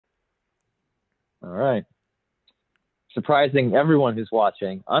right. Surprising everyone who's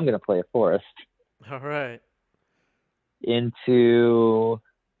watching, I'm going to play a forest All right. into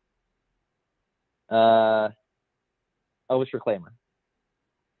uh, Elvis Reclaimer.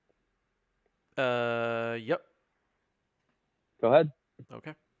 Yep. Go ahead.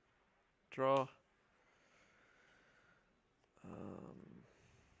 Okay. Draw. Um,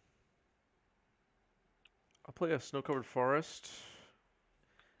 I'll play a snow-covered forest,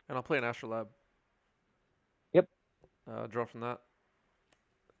 and I'll play an astrolabe. Yep. Draw from that,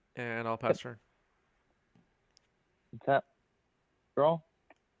 and I'll Yep. pass turn. Tap. Draw.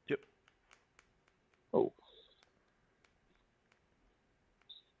 Yep. Oh.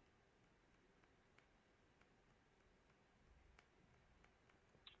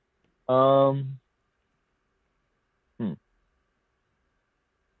 Um. Hmm.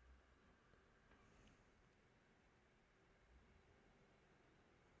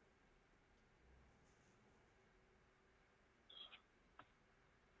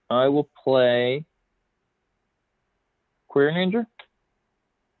 I will play Query Ranger.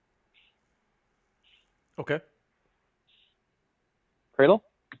 Okay. Cradle.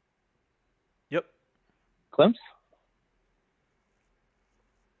 Yep. Glimpse.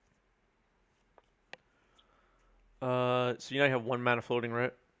 So you now have one mana floating,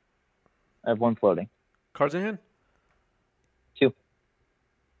 right? I have one floating. Cards in hand? Two.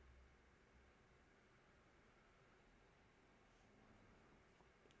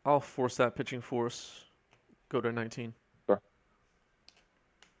 I'll force that pitching force. Go to 19. Sure.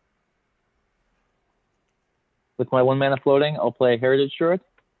 With my one mana floating, I'll play Heritage Druid.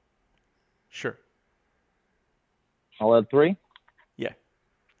 Sure. I'll add 3. Yeah.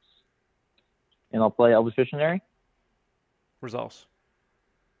 And I'll play Elvis Visionary. Resolves.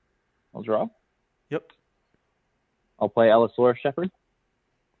 I'll draw. Yep. I'll play Allosaurus Shepherd.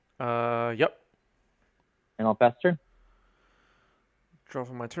 Yep. And I'll pass turn. Draw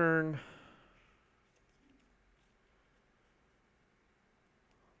for my turn.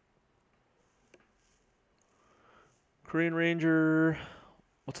 Korean Ranger.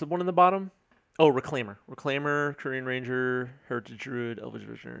 What's the one in the bottom? Oh, Reclaimer. Reclaimer, Korean Ranger, Heritage Druid, Elvish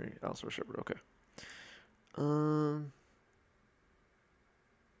Visionary, Allosaurus Shepherd. Okay.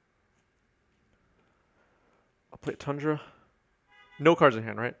 I'll play Tundra. No cards in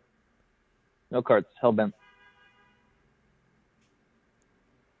hand, right? No cards. Hellbent.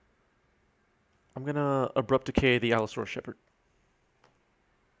 I'm gonna Abrupt Decay the Allosaurus Shepherd.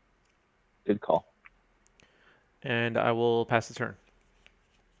 Good call. And I will pass the turn.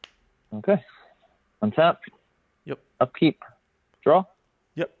 Okay. Untap. Yep. Upkeep. Draw.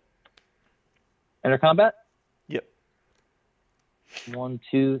 Yep. Enter combat. Yep. 1,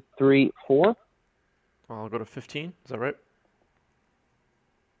 2, 3, 4. I'll go to 15. Is that right?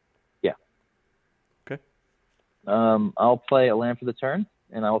 Yeah. Okay. I'll play a land for the turn,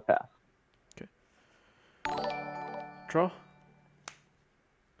 and I will pass. Okay. Draw.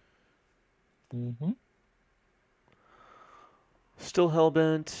 Mm-hmm. Still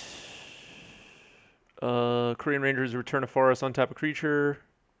Hellbent. Korean Rangers return a forest, untap a creature.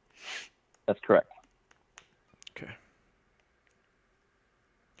 That's correct. Okay.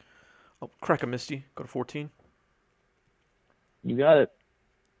 I'll crack a Misty. Go to 14. You got it.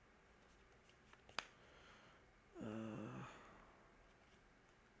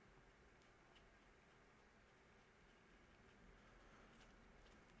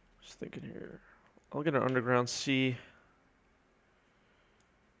 Just thinking here. I'll get an Underground Sea.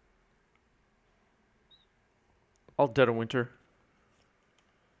 I'll Dead of Winter.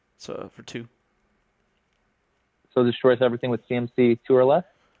 It's for 2. So destroys everything with CMC 2 or less?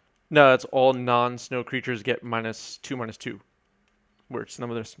 No, it's all non-snow creatures get -2/-2. Where it's none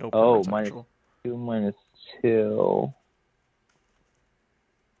of their snow permanents actual. -2,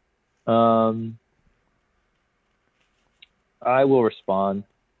 -2. I will respond.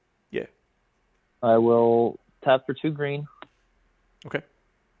 Yeah. I will tap for 2 green. Okay.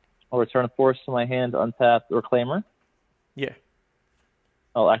 I'll return a forest to my hand, untap Reclaimer. Yeah.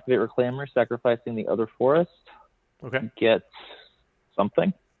 I'll activate Reclaimer, sacrificing the other forest. Okay. Get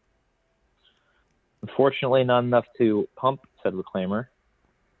something. Unfortunately, not enough to pump said Reclaimer.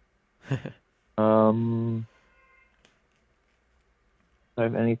 Do I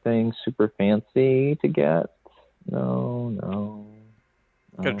have anything super fancy to get? No.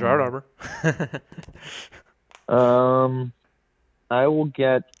 Got a Drought Arbor. I will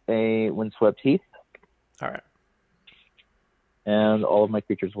get a Windswept Heath. All right. And all of my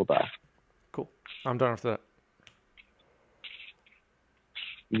creatures will die. Cool. I'm done after that.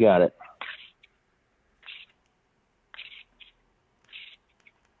 You got it.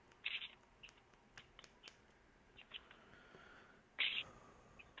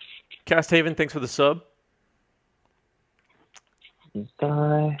 Cast Haven, thanks for the sub.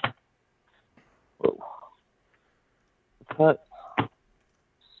 Die. Whoa. Cut.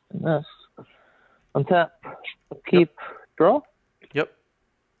 Spin this. Untap. Keep. Draw. Yep.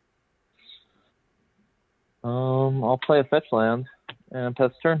 I'll play a fetch land and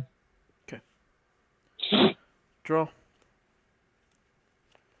pass turn. Okay. Draw.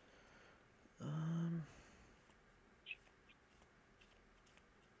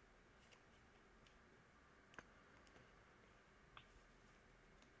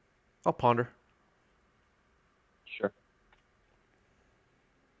 I'll ponder. Sure.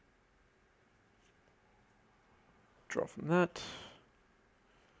 Draw from that.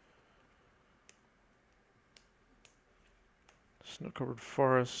 Snow-covered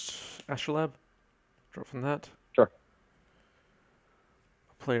forest. Astrolabe. Draw from that. Sure.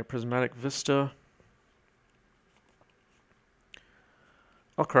 I'll play a prismatic vista.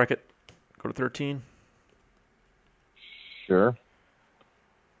 I'll crack it. Go to 13. Sure.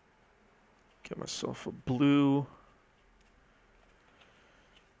 Get myself a blue.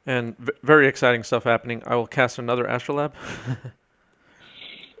 And very exciting stuff happening. I will cast another Astrolabe.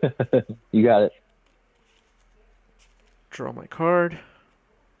 You got it. Draw my card.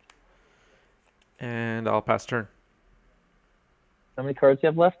 And I'll pass turn. How many cards do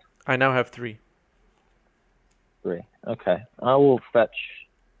you have left? I now have 3. 3. Okay. I will fetch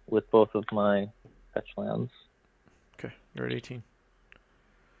with both of my fetch lands. Okay, you're at 18.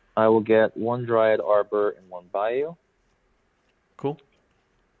 I will get 1 Dryad Arbor and 1 Bayou. Cool.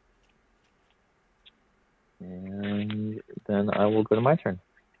 And then I will go to my turn.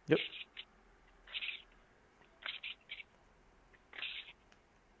 Yep.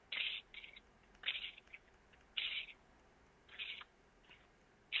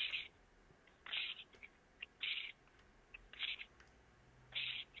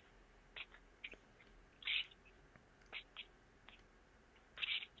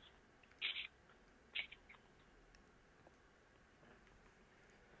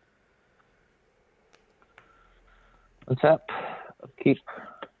 Untap. Keep.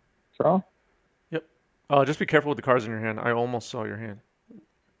 Draw. Yep. Just be careful with the cards in your hand. I almost saw your hand.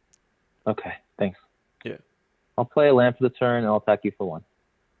 Okay. Thanks. Yeah. I'll play a land for the turn and I'll attack you for 1.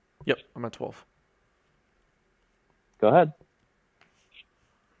 Yep, I'm at 12. Go ahead.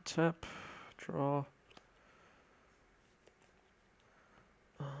 Tap. Draw.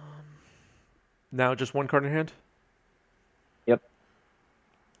 Now just 1 card in hand? Yep.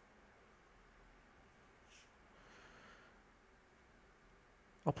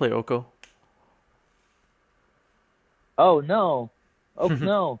 I'll play Oko. Oh, no. Oh,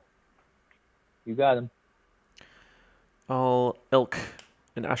 no. You got him. I'll Elk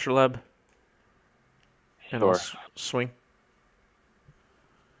an Astrolabe. And I'll Sure. swing.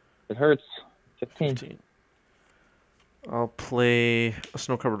 It hurts. 15. 15. I'll play a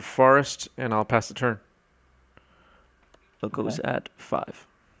snow-covered forest, and I'll pass the turn. That goes at 5.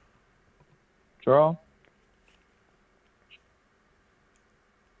 Draw.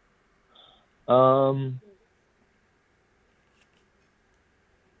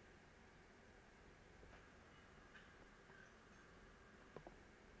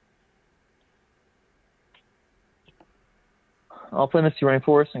 I'll play Misty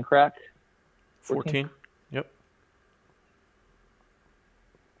Rainforest and crack. 14. Yep.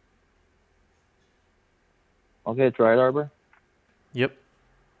 I'll get a Dryad Arbor. Yep.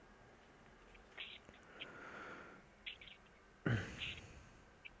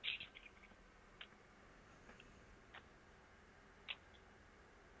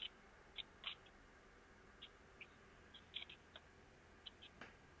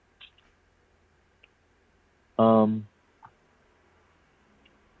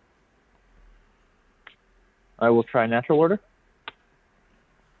 I will try Natural Order.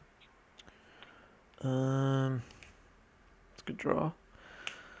 It's a good draw.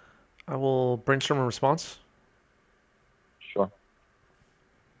 I will brainstorm a response. Sure.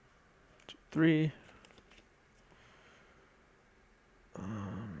 2, 3.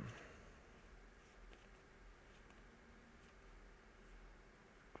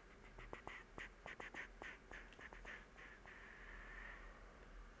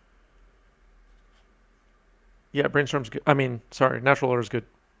 Yeah, brainstorm's good. I mean, sorry, natural order is good.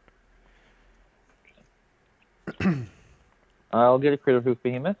 I'll get a Crater Hoof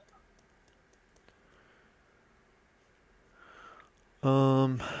Behemoth.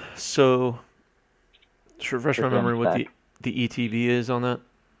 So should refresh my Just on memory what stack. the ETB is on that.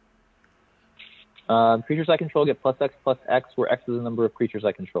 Creatures I control get +X, where X is the number of creatures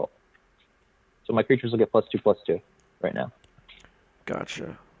I control. So my creatures will get +2/+2 right now.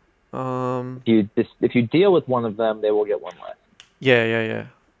 Gotcha. If you deal with one of them, they will get one less. Yeah.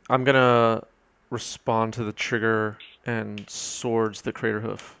 I'm gonna respond to the trigger and swords the Crater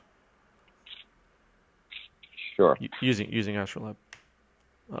Hoof. Sure. Using Astrolab.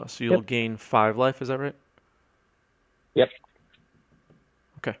 So you'll Yep. gain 5 life, is that right? Yep.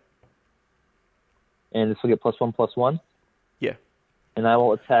 Okay. And this will get +1/+1. Yeah. And I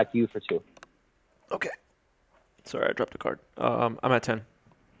will attack you for 2. Okay. Sorry, I dropped a card. I'm at 10.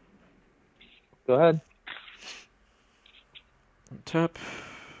 Go ahead. Tap.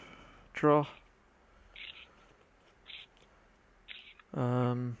 Draw.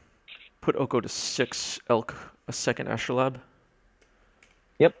 Put Oko to 6. Elk a second Astrolab.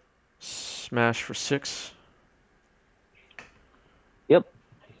 Yep. Smash for 6. Yep.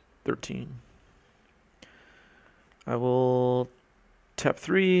 13. I will tap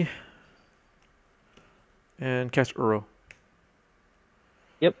 3 and cast Uro.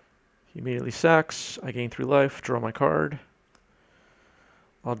 Yep. He immediately sacks. I gain 3 life. Draw my card.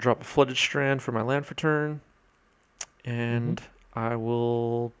 I'll drop a Flooded Strand for my land for turn. And I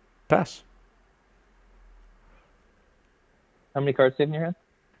will pass. How many cards do you have in your hand?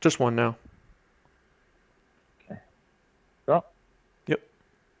 Just 1 now. Okay. Draw. Yep.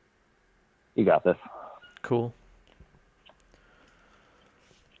 You got this. Cool.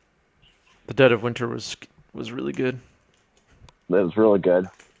 The Dead of Winter was really good. That was really good.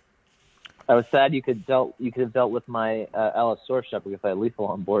 I was sad you could have dealt with my Elves Sword Shepherd if I had lethal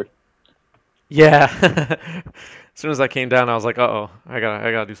on board. Yeah. As soon as I came down, I was like, "Uh-oh, I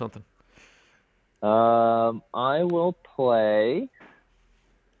gotta do something." I will play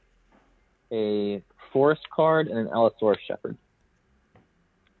a Forest card and an Elves Sword Shepherd.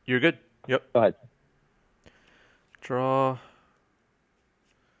 You're good. Yep. Go ahead. Draw.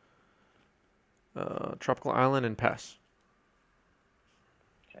 Tropical Island and pass.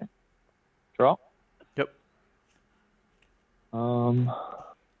 Okay. Draw. Yep.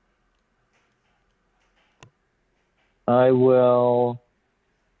 I will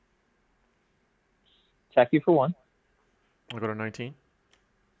attack you for 1. I'll go to 19.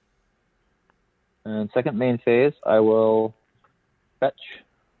 And second main phase, I will fetch.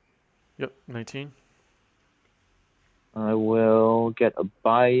 Yep, 19. I will get a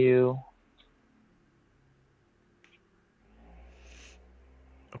Bayou.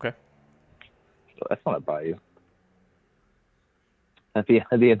 Okay. That's not a Bayou. That'd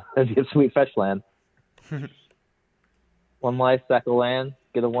be a sweet fetch land. 1 life, sack a land,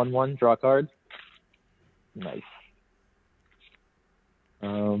 get a 1/1, draw a card. Nice.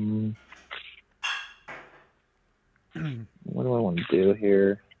 What do I want to do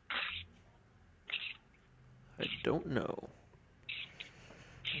here? I don't know.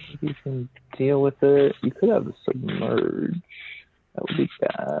 You can deal with it. You could have a submerge. That would be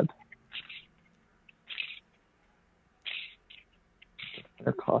bad.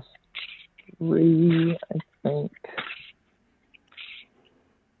 It costs 3, I think.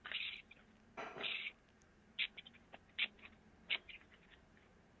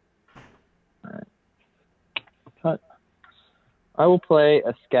 Alright. Cut. I will play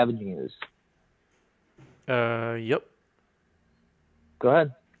a Scavenging Ooze. Yep. Go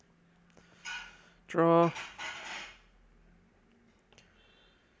ahead. Draw.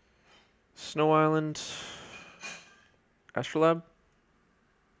 Snow Island. Astrolab.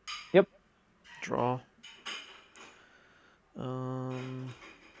 Yep. Draw.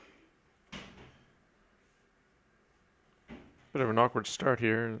 Bit of an awkward start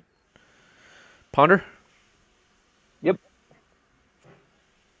here. Ponder. Yep.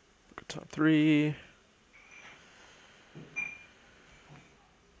 Look at top 3.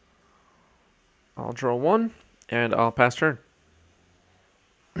 I'll draw 1, and I'll pass turn.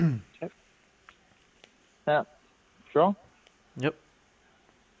 Okay. Tap. Draw. Yep.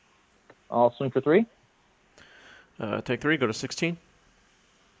 I'll swing for 3. Take 3, go to 16.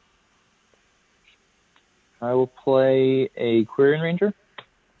 I will play a Quirion Ranger.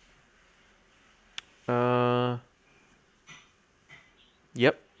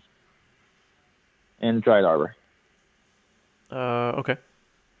 Yep. And Dryad Arbor. Okay.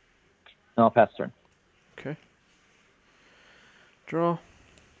 And I'll pass turn. Okay. Draw.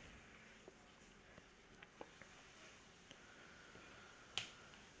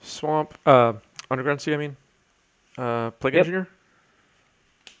 Swamp. Underground Sea, I mean. Plague Yep. Engineer.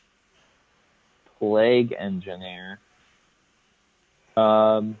 Plague Engineer.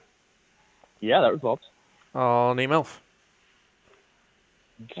 Yeah, that resolves. I'll name Elf.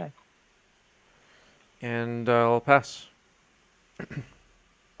 Okay. And I'll pass.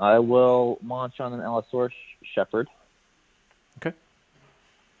 I will launch on an Elves Sword Shepherd. Okay.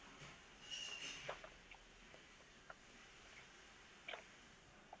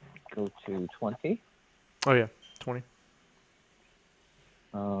 Go to 20. Oh yeah, 20.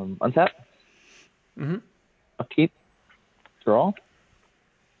 Untap. Mm-hmm. Upkeep. Draw.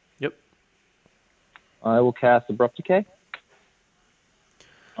 Yep. I will cast Abrupt Decay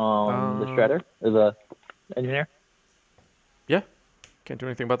on the Shredder, or the Engineer. Yeah. Can't do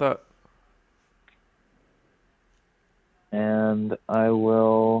anything about that. And I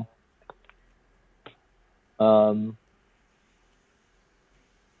will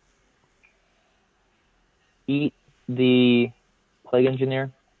eat the Plague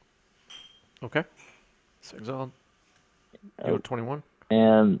Engineer. Okay. It's exiled. You go to 21.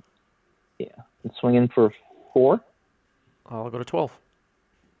 And yeah, and swing in for 4. I'll go to 12.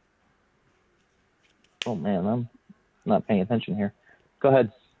 Oh man, I'm not paying attention here. Go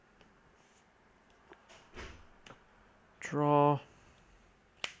ahead. Draw.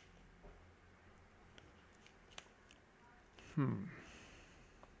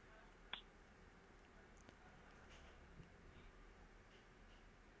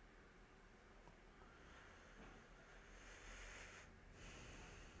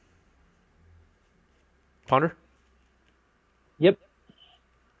 Ponder. Yep.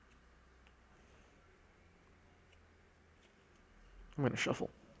 I'm gonna shuffle.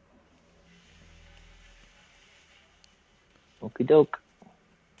 Okie doke.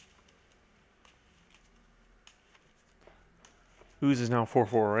 Ooze is now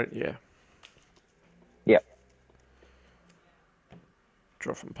 4/4, right? Yeah. Yep.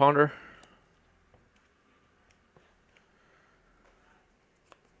 Draw from Ponder.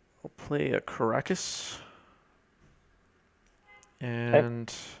 I'll play a Caracas.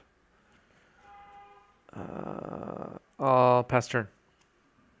 And I'll pass turn.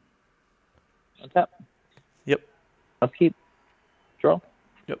 Untap. Yep. Upkeep. Draw.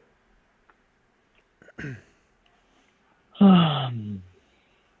 Yep. How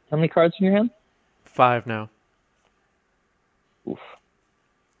many cards in your hand? 5 now. Oof.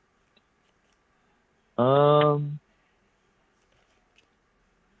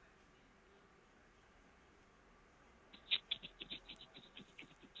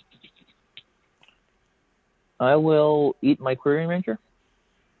 I will eat my Query Ranger.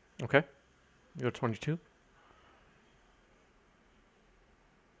 Okay. You go to 22.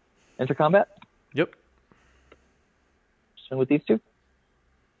 Enter combat. Yep. Swing with these 2.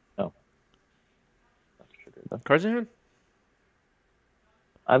 No. Cards in hand?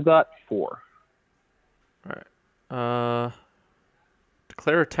 I've got 4. Alright.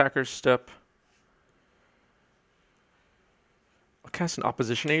 Declare attacker's step. I'll cast an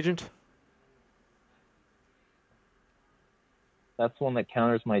opposition agent. That's the one that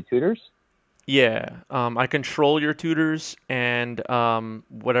counters my tutors. Yeah. I control your tutors, and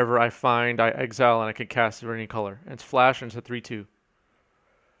whatever I find, I exile, and I can cast it for any color. And it's flash, and it's a 3/2.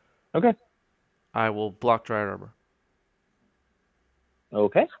 Okay. I will block Dryad Arbor.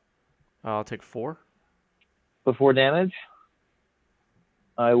 Okay. I'll take 4. Before damage,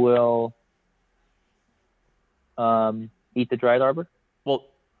 I will eat the Dried Arbor. Well,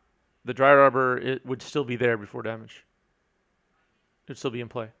 the Dryad Arbor, it would still be there before damage. It'd still be in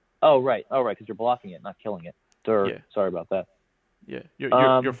play. Oh, right, because you're blocking it, not killing it. Yeah. Sorry about that. Yeah.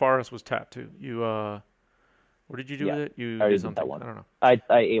 Your forest was tapped too. You what did you do with it? You I already did did that something. one. I don't know. I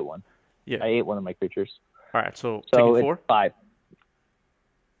ate one. Yeah. I ate one of my creatures. All right. So So taking it's 4. 5.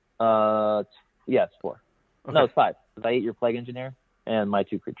 Yeah, it's 4. Okay. No, it's 5. 'Cause I ate your Plague Engineer and my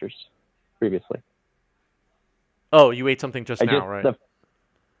 2 creatures previously. Oh, you ate something just now, right?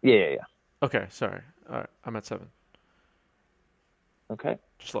 Yeah. Okay. Sorry. All right. I'm at 7. Okay.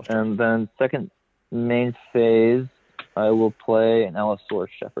 Just lost track. And then second main phase, I will play an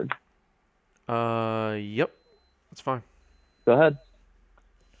Allosaurus Shepherd. Yep. That's fine. Go ahead.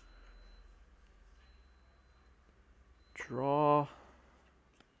 Draw.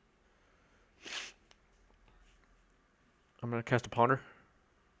 I'm gonna cast a Ponder.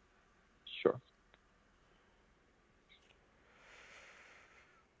 Sure.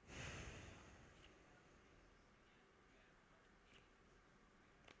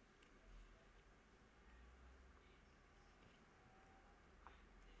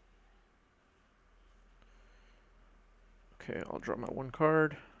 Okay, I'll draw my 1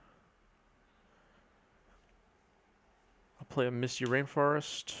 card. I'll play a Misty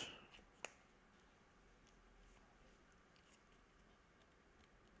Rainforest.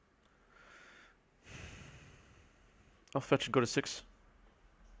 I'll fetch and go to 6.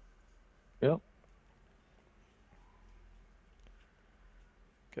 Yep.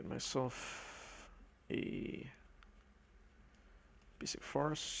 Get myself a basic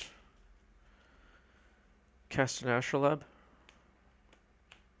forest. Cast an Astrolabe.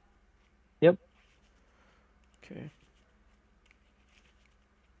 Okay.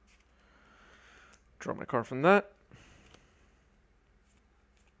 Draw my card from that.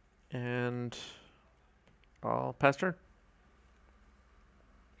 And I'll pass turn.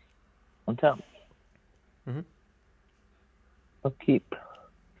 Untap. Mm-hmm. Upkeep.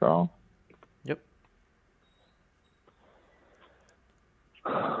 Draw. Yep.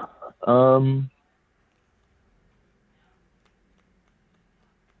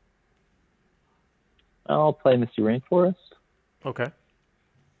 I'll play Misty Rainforest. Okay.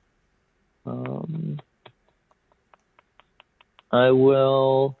 I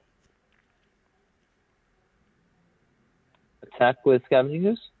will attack with Scavenging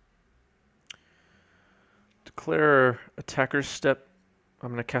Ooze. Declare attacker's step. I'm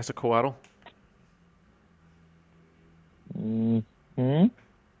going to cast a Coatl. Mm-hmm.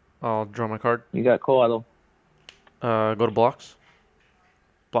 I'll draw my card. You got Coatl. Go to blocks.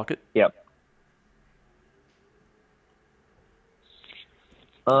 Block it. Yep.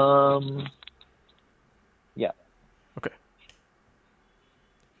 Yeah. Okay.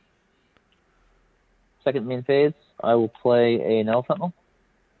 Second main phase, I will play an Elf Sentinel,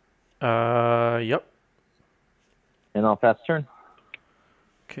 Yep. and I'll pass turn.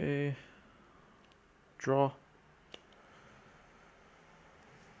 Okay. Draw.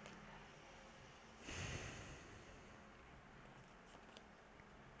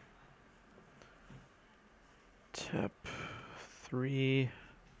 Tap 3.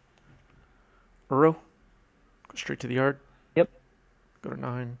 Uro. Go straight to the yard. Yep. Go to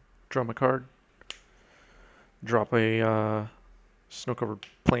 9. Draw my card. Drop a Snow-Covered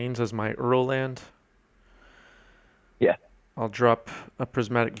Plains as my Uro land. Yeah. I'll drop a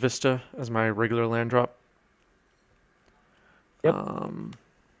Prismatic Vista as my regular land drop. Yep.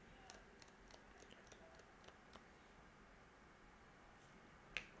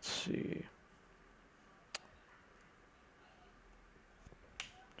 Let's see.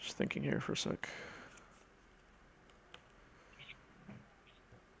 Just thinking here for a sec.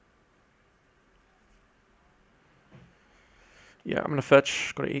 Yeah, I'm gonna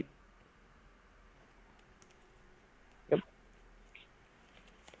fetch. Go to 8. Yep.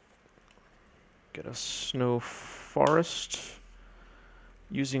 Get a Snow Forest.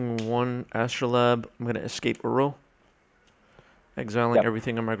 Using 1 Astrolabe, I'm gonna escape Uro. Exiling Yep.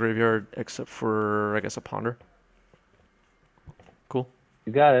 everything in my graveyard except for, I guess, a Ponder. Cool.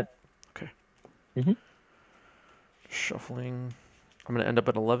 You got it. Okay. Mm-hmm. Shuffling. I'm gonna end up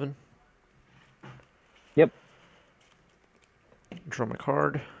at 11. Yep. Draw my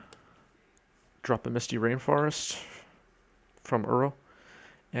card. Drop a Misty Rainforest from Uro.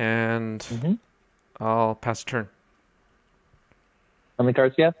 And I'll pass a turn. How many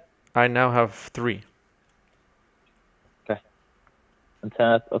cards do you have? I now have 3. Okay.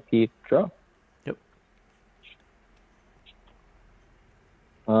 Untap, upkeep, draw. Yep.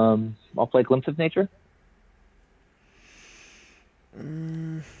 I'll play Glimpse of Nature.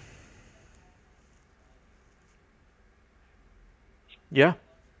 Yeah,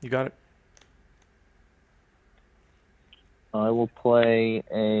 you got it. I will play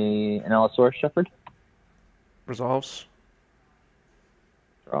an Allosaurus Shepherd. Resolves.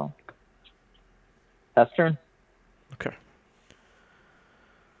 Draw. Pass turn. Okay.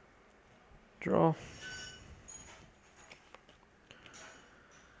 Draw.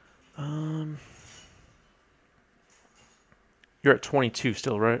 You're at 22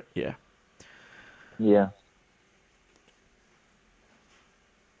 still, right? Yeah. Yeah.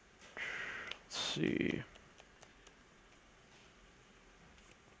 Let's see.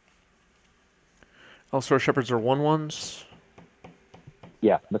 Elves Shepherds are 1/1s.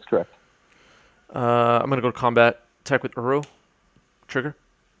 Yeah, that's correct. I'm gonna go to combat. Attack with Uro. Trigger.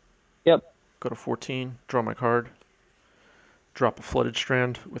 Yep. Go to 14. Draw my card. Drop a Flooded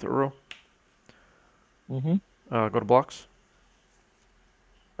Strand with Uro. Go to blocks.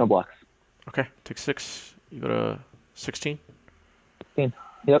 No blocks. Okay. Take 6. You go to 16. 16.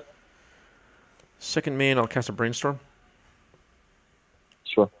 Yep. Second main, I'll cast a Brainstorm.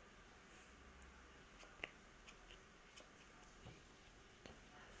 Sure.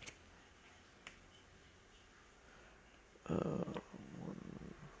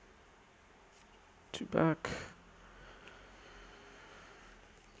 Two back.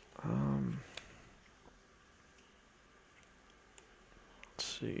 Let's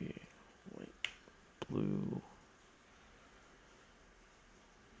see. White, blue.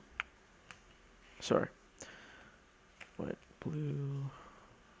 Sorry. White, blue.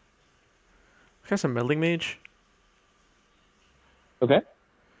 Cast a Meddling Mage. Okay.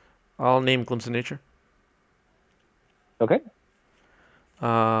 I'll name Glimpse of Nature. Okay.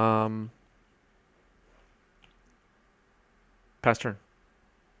 Pass turn.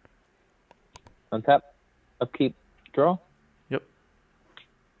 Untap. Upkeep. Draw. Yep.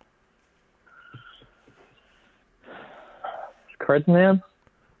 Cards in hand.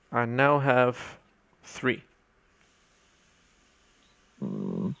 I now have 3.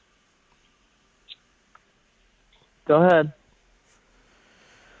 Go ahead.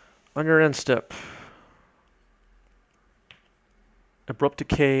 On your end step, Abrupt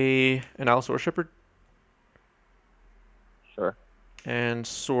Decay and Allosaur Shepherd, Sure. and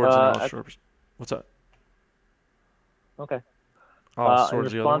Swords and Allosaur. What's that? Okay. Oh, In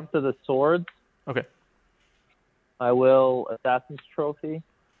Swords the other one? response to the swords, Okay. I will Assassin's Trophy.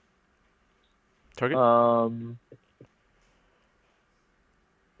 Target? How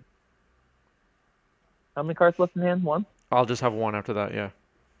many cards left in hand? 1? I'll just have 1 after that, yeah.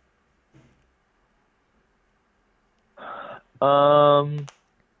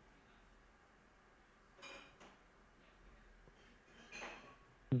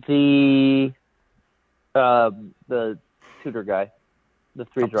 The tutor guy, the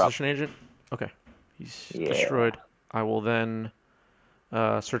 3-drop. Opposition agent? Okay. He's Yeah. destroyed. I will then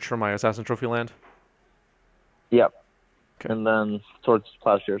search for my Assassin Trophy land. Yep. Okay. And then Swords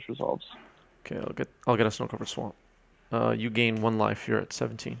Plowshares resolves. Okay, I'll get a Snow-Covered Swamp. You gain 1 life. You're at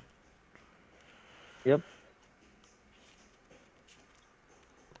 17. Yep.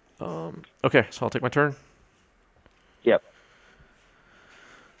 Okay, so I'll take my turn. Yep.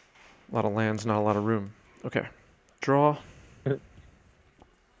 A lot of lands, not a lot of room. Okay. Draw.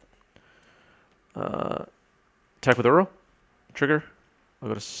 Attack with arrow. Trigger. I'll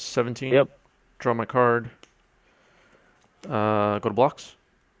go to 17. Yep. Draw my card. Go to blocks.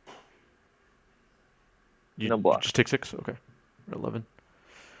 No blocks. Just take 6? Okay. Or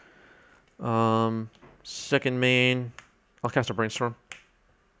 11. Second main. I'll cast a Brainstorm.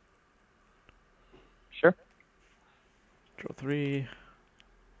 Sure. Draw 3.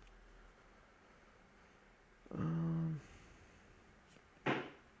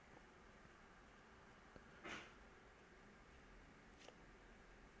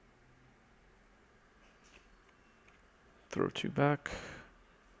 Throw 2 back.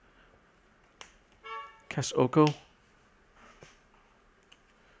 Cast Oko.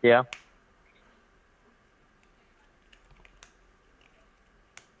 Yeah.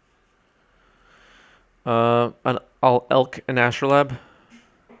 I'll Elk and Astrolab.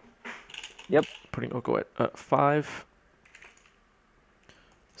 Yep. Putting Oko at 5.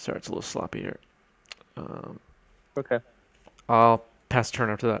 Sorry, it's a little sloppy here. Okay. I'll pass turn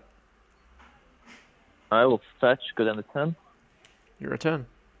after that. I will fetch, go down to 10. You're at 10.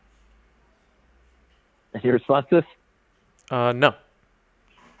 And your response to this? No.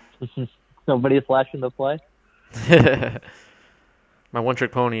 Nobody is flashing the play? My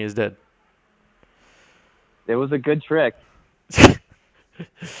one-trick pony is dead. It was a good trick.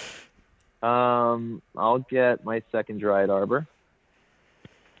 I'll get my second Dryad Arbor.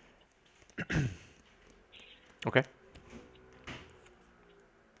 Okay.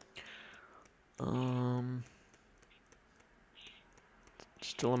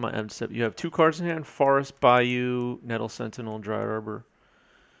 Still in my end step. You have 2 cards in hand: Forest, Bayou, Nettle Sentinel, Dryad Arbor.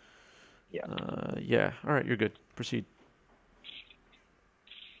 Yeah. Yeah. All right, you're good. Proceed.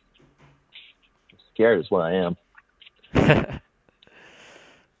 Scared is what I am.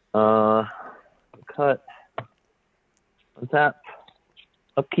 Cut. Untap.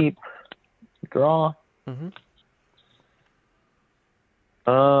 Upkeep. Draw. Mm-hmm.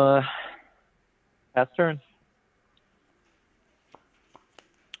 Pass turn.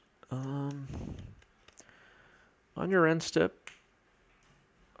 On your end step,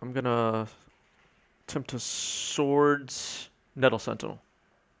 I'm gonna attempt to Swords Nettle Sentinel.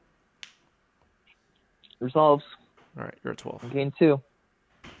 Resolves. All right, you're at 12. Gain 2.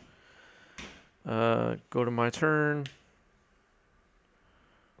 Go to my turn.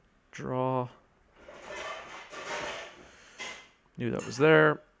 Draw. Knew that was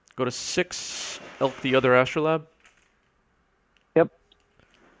there. Go to 6. Elk the other Astrolab. Yep.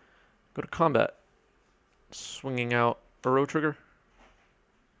 Go to combat. Swinging out arrow trigger.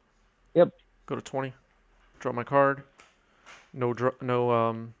 Yep. Go to 20. Draw my card. No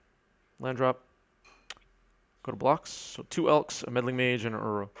land drop. Go to blocks. So 2 Elks, a Meddling Mage, and an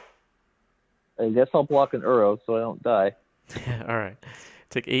Uro. I guess I'll block an Uro so I don't die. All right.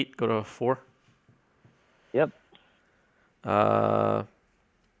 Take 8. Go to 4. Yep. Pass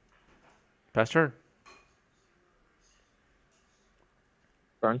turn.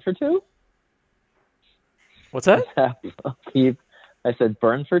 Burn for 2? What's that? Upkeep. I said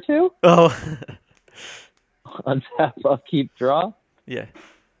burn for 2? Oh. Untap, upkeep, draw. Yeah.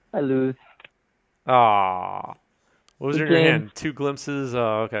 I lose. Ah. What was Good in your game. hand? Two glimpses.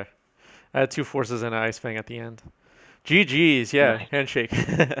 Oh, okay. I had two forces and an ice fang at the end. GG's, yeah, Nice. handshake.